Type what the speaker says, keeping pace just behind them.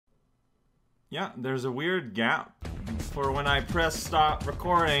Yeah, there's a weird gap for when I press stop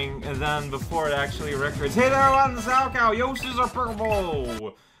recording and then before it actually records. Hey there, everyone, this is Alcow. Yoshi's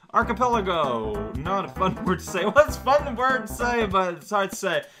Archipelago. Archipelago. Not a fun word to say. Well, it's a fun word to say, but it's hard to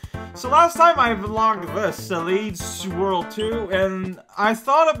say. So last time I vlogged this, Leads World 2, and I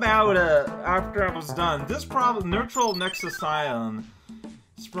thought about it after I was done. This problem, neutral Nexus Island.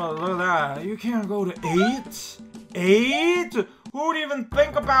 It's probably, look at that. You can't go to 8? 8? Who would even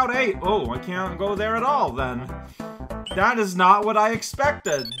think about 8? Oh, I can't go there at all then. That is not what I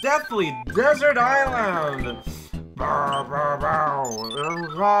expected. Deathly Desert Island.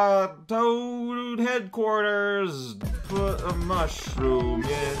 Toad headquarters. Put a mushroom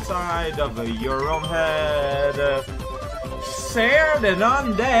inside of your own head. Sand and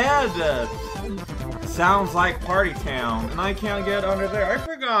undead. Sounds like Party Town, and I can't get under there. I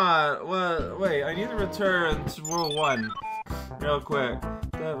forgot. What? Wait, I need to return to World 1 real quick.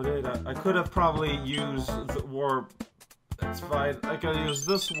 I could have probably used the warp. It's fine. I could use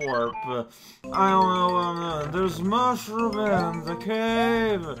this warp. I don't know. There's a mushroom in the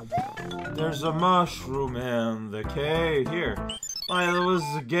cave. There's a mushroom in the cave. Here. There was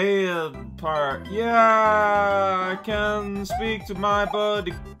the gay part. Yeah, I can speak to my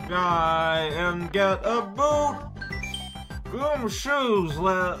buddy guy and get a boot. Goom shoes,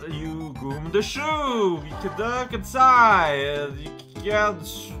 let you goom the shoe. You can duck inside. You get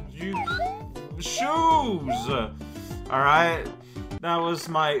shoes. Alright, that was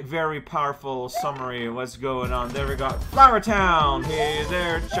my very powerful summary of what's going on. There we got Flower Town. Hey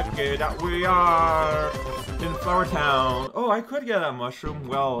there, check it out. We are in Flower Town. Oh, I could get a mushroom.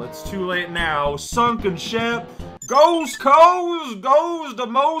 Well, it's too late now. Sunken ship. Goes the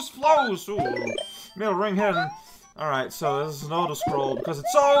most flows. Ooh, middle ring hidden. Alright, so this is an auto-scroll because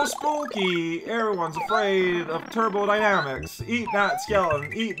it's so spooky. Everyone's afraid of turbodynamics. Eat that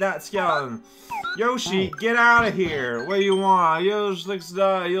skeleton. Eat that skeleton. Yoshi, get out of here. What do you want? You'll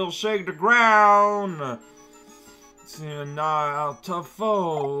shake the ground. It's even not a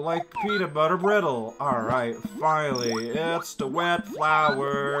foe like peanut butter brittle. Alright, finally. It's the wet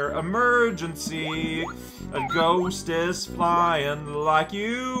flower emergency. A ghost is flying like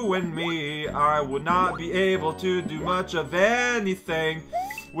you and me. I would not be able to do much of anything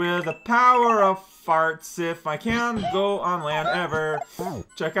with the power of farts if I can't go on land ever.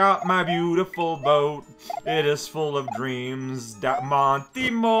 Check out my beautiful boat. It is full of dreams. That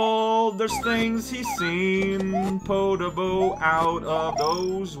Monty Mole, there's things he's seen. Potable out of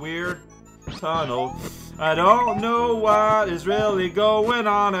those weird tunnels. I don't know what is really going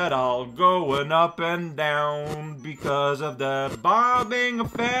on at all. Going up and down because of the bobbing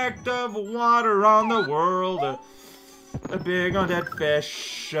effect of water on the world. A big undead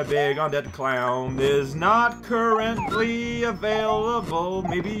fish, a big undead clown is not currently available.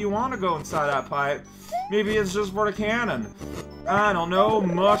 Maybe you want to go inside that pipe. Maybe it's just for the cannon. I don't know,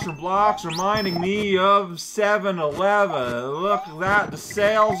 mushroom blocks reminding me of 7-Eleven. Look at that, the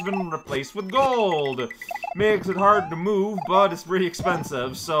sail's been replaced with gold. Makes it hard to move, but it's pretty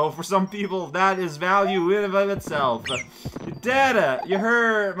expensive. So for some people, that is value in and of itself. You did it! You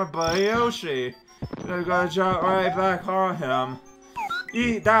hurt my buddy Yoshi. I gotta jump right back on him.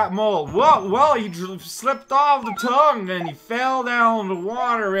 Eat that mold. Whoa, well, he slipped off the tongue and he fell down the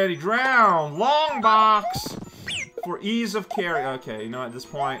water and he drowned. Long box for ease of carry. Okay, you know, at this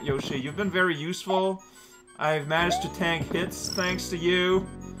point, Yoshi, you've been very useful. I've managed to tank hits thanks to you.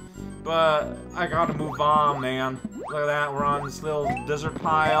 But I gotta move on, man. Look at that, we're on this little desert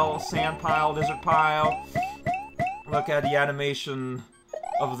pile, sand pile, desert pile. Look at the animation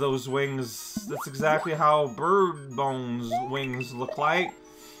of those wings. That's exactly how bird bones wings look like.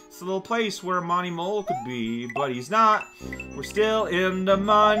 It's a little place where Monty Mole could be, but he's not. We're still in the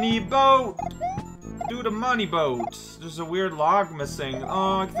money boat. Do the money boat. There's a weird log missing.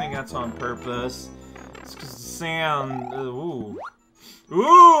 Oh, I think that's on purpose. It's because the sand. Ooh.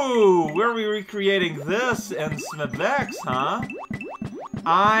 Ooh! We're recreating this in Smithx, huh?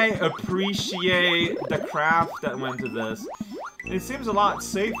 I appreciate the craft that went to this. It seems a lot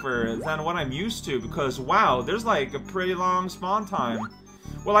safer than what I'm used to because, wow, there's like a pretty long spawn time.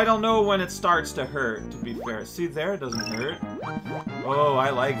 Well, I don't know when it starts to hurt, to be fair. See, there, it doesn't hurt. Oh, I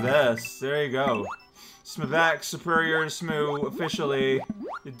like this. There you go. Smithx, Superior Smoo, officially.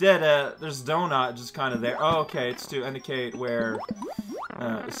 You did it. There's Donut just kind of there. Oh, okay, it's to indicate where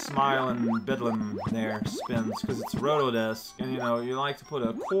Smile and Bidlin there spins, because it's Rotodisc, and you know, you like to put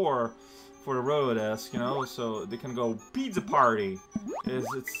a core for the Rotodisc, you know, so they can go pizza party.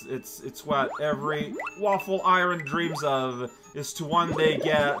 It's what every Waffle Iron dreams of, is to one day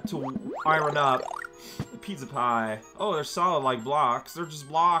get to iron up pizza pie. Oh, they're solid like blocks. They're just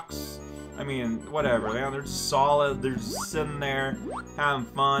blocks. I mean, whatever, man. They're just solid. They're just sitting there having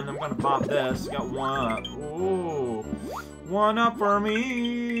fun. I'm gonna pop this. Got one up. Ooh. One up for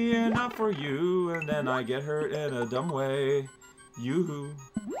me and up for you. And then I get hurt in a dumb way. Yoo-hoo.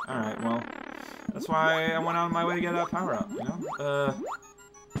 Alright, well. That's why I went out of my way to get a power-up, you know?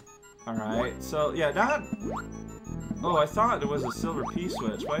 Alright, so, yeah, that... Oh, I thought it was a silver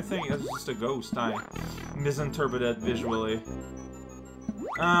P-switch, but I think it's just a ghost. I misinterpreted visually.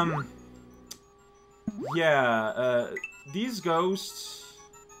 Yeah, these ghosts...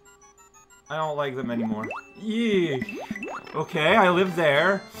 I don't like them anymore. Yeah. Okay, I live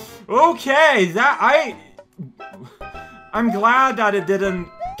there. Okay, I'm glad that it didn't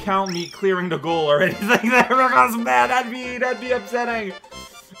count me clearing the goal or anything there, because man, that'd be upsetting.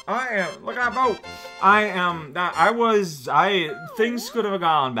 Look at that boat. Things could have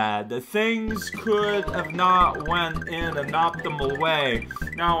gone bad. Things could have not went in an optimal way.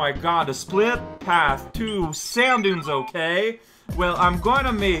 Now I got a split path to sand dunes, okay? Well, I'm going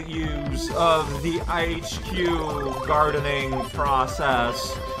to make use of the HQ gardening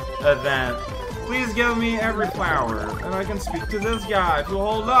process event. Please give me every flower, and I can speak to this guy. If you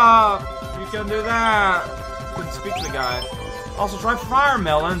hold up, you can do that. You can speak to the guy. Also, try fire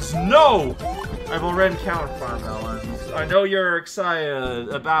melons. No! I've already encountered fire melons. I know you're excited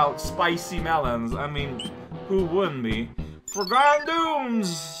about spicy melons. I mean, who wouldn't be? Forgotten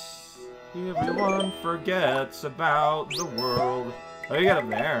Dunes! Everyone forgets about the world. How do you get up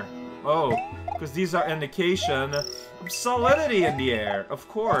there? Oh, because these are indication of solidity in the air. Of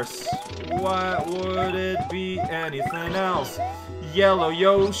course. What would it be anything else? Yellow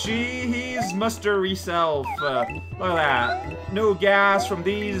Yoshi, he's mustery self. Look at that. No gas from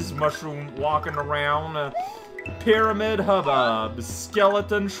these mushrooms walking around. Pyramid hubbub.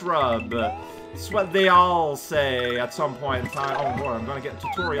 Skeleton shrub. It's what they all say at some point in time. Oh boy, I'm gonna get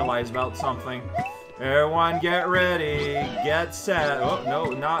tutorialized about something. Everyone get ready, get set. Oh, no,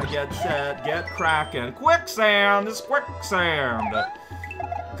 not get set, get cracking. Quicksand is quicksand.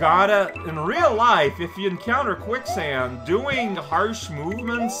 In real life, if you encounter quicksand, doing harsh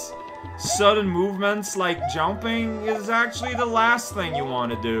movements, sudden movements like jumping is actually the last thing you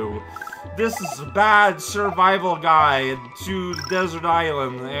want to do. This is a bad survival guide to the desert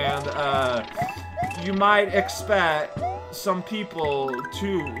island, and you might expect some people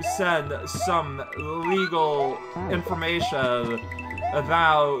to send some legal information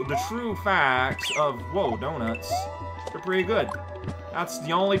about the true facts of... Whoa, donuts. They're pretty good. That's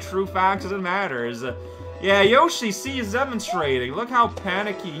the only true facts that matters. Yeah, Yoshi, see, he's demonstrating. Look how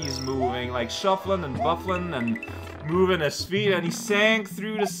panicky he's moving, like shuffling and buffling and moving his feet, and he sank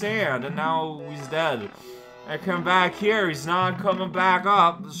through the sand, and now he's dead. I come back here, he's not coming back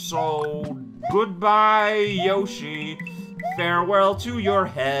up, so goodbye, Yoshi. Farewell to your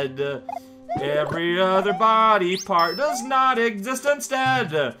head. Every other body part does not exist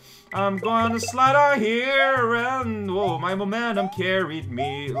instead. I'm going to slide out here, and whoa, my momentum carried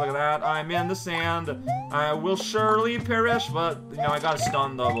me. Look at that, I'm in the sand. I will surely perish, but, you know, I got a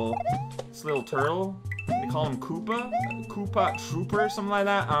stun double. This little turtle, they call him Koopa? Koopa Trooper, something like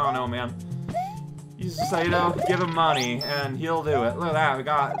that? I don't know, man. He's just like, you know, give him money, and he'll do it. Look at that, we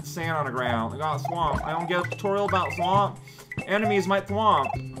got sand on the ground. We got swamp. I don't get a tutorial about swamp. Enemies might thwomp.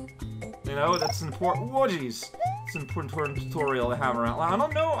 You know, that's an important... Whoa, jeez. It's an important tutorial to have around. I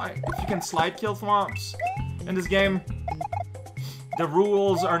don't know if you can slide kill thwomps in this game. The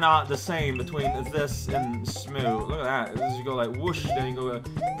rules are not the same between this and smooth. Look at that. As you go like whoosh, then you go,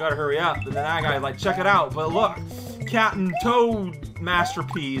 gotta hurry up. And then that guy like, check it out. But look, Captain Toad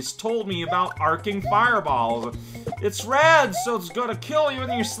Masterpiece told me about arcing fireballs. It's red, so it's gonna kill you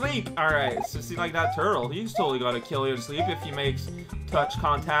in your sleep. Alright, so see like that turtle. He's totally gonna kill you in sleep if he makes touch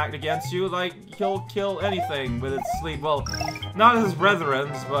contact against you. Like, he'll kill anything with its sleep. Well, not his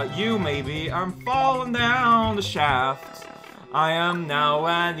brethrens, but you maybe. I'm falling down the shaft. I am now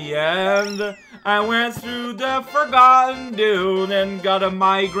at the end. I went through the Forgotten Dune and got a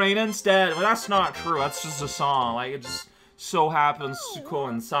migraine instead. Well, that's not true. That's just a song. Like, it just so happens to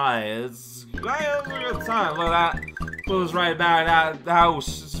coincide. It's a good time. Look at that. Goes right back at that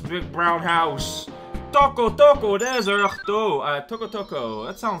house. It's a big brown house. Tokotoko Desert. Oh, Tokotoko.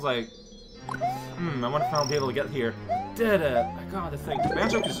 That sounds like... I wonder if I'll be able to get here. Did it. I gotta think.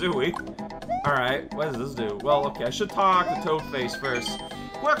 Banjo-Kazooie. Alright, what does this do? Well, okay, I should talk to Toadface first.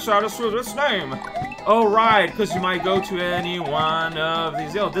 Quicksand is through this name. Oh, right, because you might go to any one of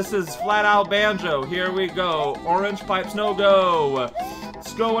these. Yo, this is flat out Banjo. Here we go. Orange pipes, no go.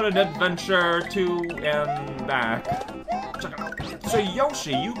 Let's go on an adventure to and back. Check it out. it's a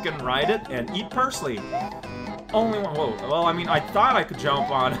Yoshi. You can ride it and eat parsley. Only one. Whoa. Well, I mean, I thought I could jump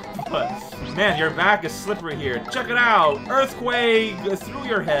on it, but man, your back is slippery here. Check it out. Earthquake through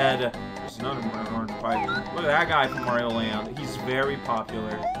your head. There's another orange pipe. Look at that guy from Mario Land. He's very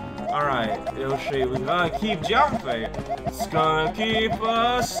popular. Alright, Yoshi, we gotta keep jumping. It's gonna keep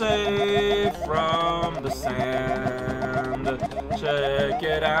us safe from the sand. Check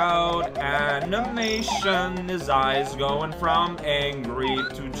it out, animation. His eyes going from angry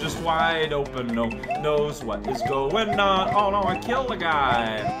to just wide open. No knows what is going on. Oh no, I killed the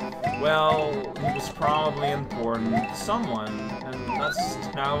guy. Well, he was probably important to someone, and that's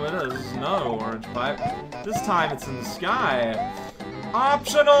how it is. Another orange pipe. This time it's in the sky.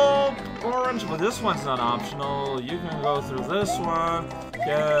 Optional orange, but this one's not optional. You can go through this one.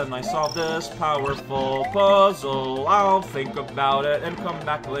 Can I solve this powerful puzzle? I'll think about it and come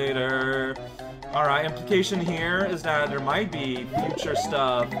back later. Alright, implication here is that there might be future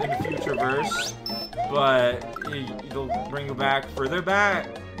stuff in the future verse, but it'll bring you back further back.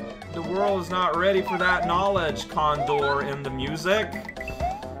 The world is not ready for that knowledge, Condor, in the music.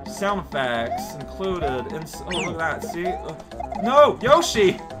 Sound effects included. Oh, look at that, see? No!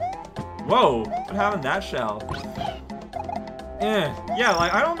 Yoshi! Whoa, what happened to that shell? Yeah,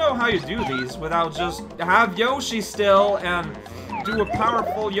 like, I don't know how you do these without just have Yoshi still and do a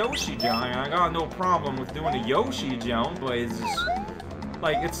powerful Yoshi jump. I got no problem with doing a Yoshi jump, but it's just,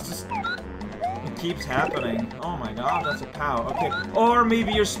 like, it keeps happening. Oh my god, that's a POW. Okay, or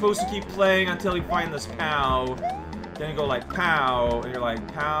maybe you're supposed to keep playing until you find this POW. Then you go like, POW, and you're like,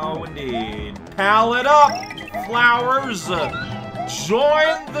 POW indeed. Pal it up, flowers!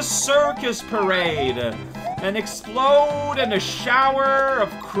 Join the circus parade and explode in a shower of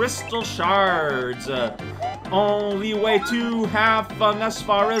crystal shards. Only way to have fun as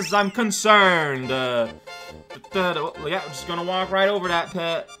far as I'm concerned. Yeah, I'm just gonna walk right over that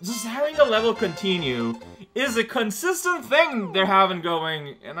pit. Just having the level continue is a consistent thing they're having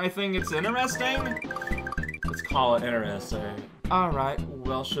going, and I think it's interesting. Let's call it interesting. Alright,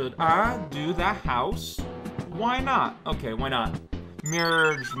 well, should I do that house? Why not? Okay, why not?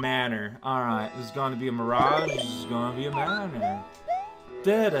 Mirage Manor. Alright, there's gonna be a Mirage, there's gonna be a Manor.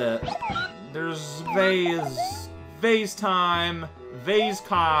 Did it. There's vase time, vase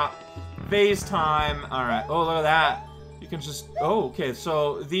cop, vase time. Alright, oh, look at that. You can just, oh, okay,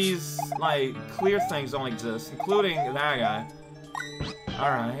 so these, like, clear things don't exist, including that guy.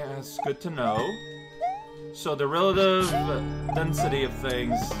 Alright, that's good to know. So the relative density of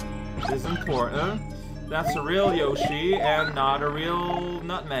things is important. That's a real Yoshi and not a real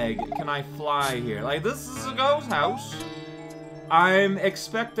nutmeg. Can I fly here? Like, this is a ghost house. I'm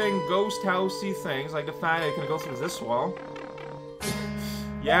expecting ghost housey things, like the fact that you can go through this wall.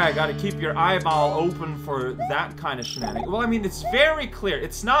 Yeah, I gotta keep your eyeball open for that kind of shenanigans. Well, I mean, it's very clear.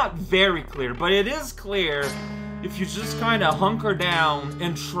 It's not very clear, but it is clear if you just kind of hunker down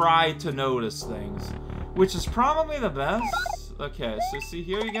and try to notice things. Which is probably the best. Okay, so see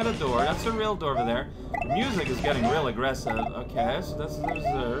here you got a door. That's a real door over there. The music is getting real aggressive. Okay, so that's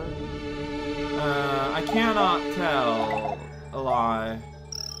there. I cannot tell a lie.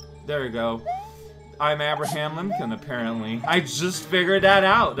 There you go. I'm Abraham Lincoln, apparently. I just figured that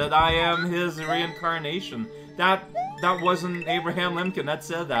out, that I am his reincarnation. That wasn't Abraham Lincoln that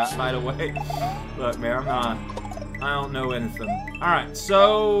said that, by the way. Look, man, I don't know anything. Alright,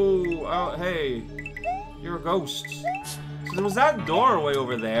 so... oh, hey. You're a ghost. So there was that doorway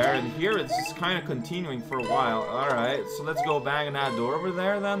over there, and here it's just kind of continuing for a while. Alright, so let's go bang in that door over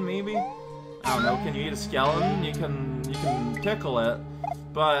there then, maybe? I don't know, can you eat a skeleton? You can tickle it.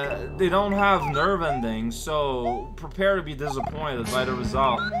 But they don't have nerve endings, so prepare to be disappointed by the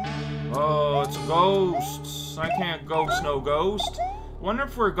result. Oh, it's a ghost. I can't ghost no ghost. Wonder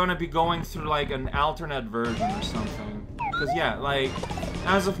if we're gonna be going through like an alternate version or something. Because yeah, like,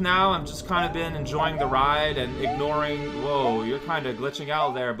 as of now, I'm just kind of been enjoying the ride and ignoring... Whoa, you're kind of glitching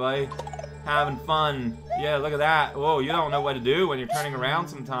out there, buddy. Having fun. Yeah, look at that. Whoa, you don't know what to do when you're turning around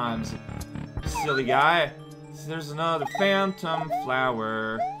sometimes. Silly guy. There's another phantom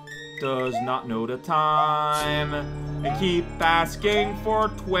flower. Does not know the time. And keep asking for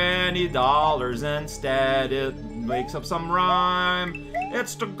 $20 instead. It makes up some rhyme.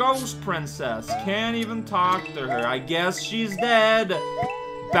 It's the ghost princess. Can't even talk to her. I guess she's dead.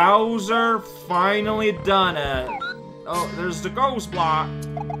 Bowser finally done it. Oh, there's the ghost block.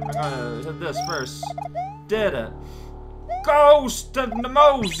 I'm gonna hit this first. Did it. Ghost in the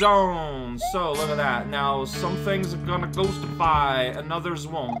Mo-Zone! So, look at that. Now, some things are gonna ghostify, and others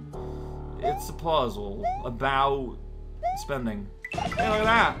won't. It's a puzzle about spending. Hey, look at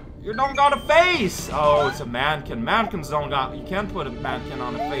that. You don't got a face! Oh, it's a mannequin. Mannequins don't got... You can put a mannequin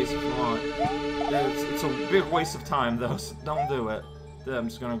on a face if you want. It's a big waste of time, though, so don't do it. I'm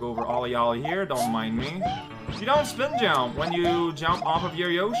just gonna go over ollie ollie here, don't mind me. You don't spin jump when you jump off of your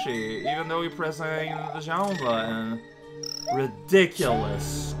Yoshi, even though you're pressing the jump button.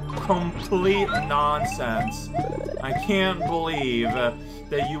 Ridiculous. Complete nonsense. I can't believe that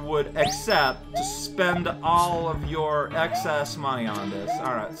you would accept to spend all of your excess money on this.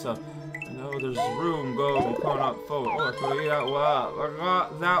 Alright, so I know there's room going up forward. Oh, I could eat that well.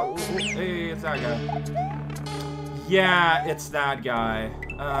 Hey, it's that guy. Yeah, it's that guy.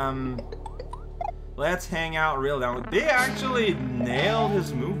 Let's hang out real down. They actually nailed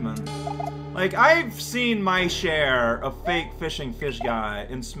his movement. Like, I've seen my share of fake fishing fish guy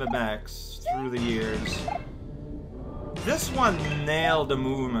in SMBX through the years. This one nailed the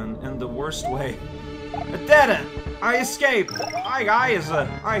movement in the worst way. I did it! I escaped! Hi guys!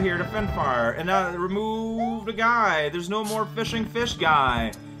 I hear the finfire, and I removed the guy. There's no more fishing fish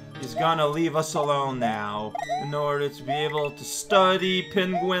guy. He's gonna leave us alone now in order to be able to study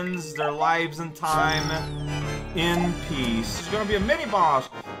penguins, their lives and time in peace. It's gonna be a mini boss.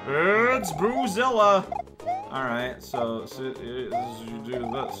 It's Brucilla. Alright, so you do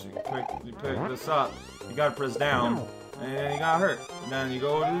this. You pick this up. You gotta press down, and you got hurt. And then you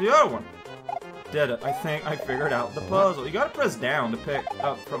go to the other one. Did it. I think I figured out the puzzle. You gotta press down to pick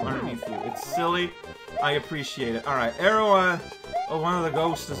up from underneath you. It's silly. I appreciate it. Alright, everyone. Oh, one of the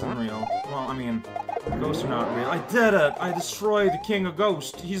ghosts isn't real. Well, I mean, the ghosts are not real. I did it! I destroyed the king of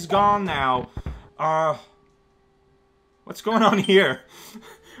ghosts. He's gone now. What's going on here?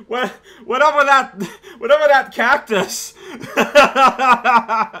 What up with that cactus?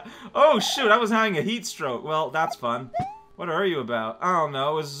 Oh shoot, I was having a heat stroke. Well, that's fun. What are you about? I don't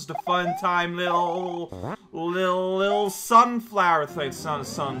know. It's just a fun time, little sunflower thing. It's not a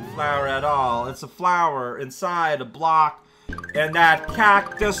sunflower at all. It's a flower inside a block. And that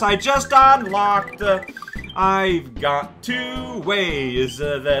cactus I just unlocked. I've got 2 ways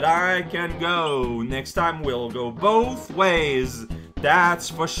that I can go. Next time we'll go both ways. That's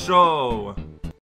for sure.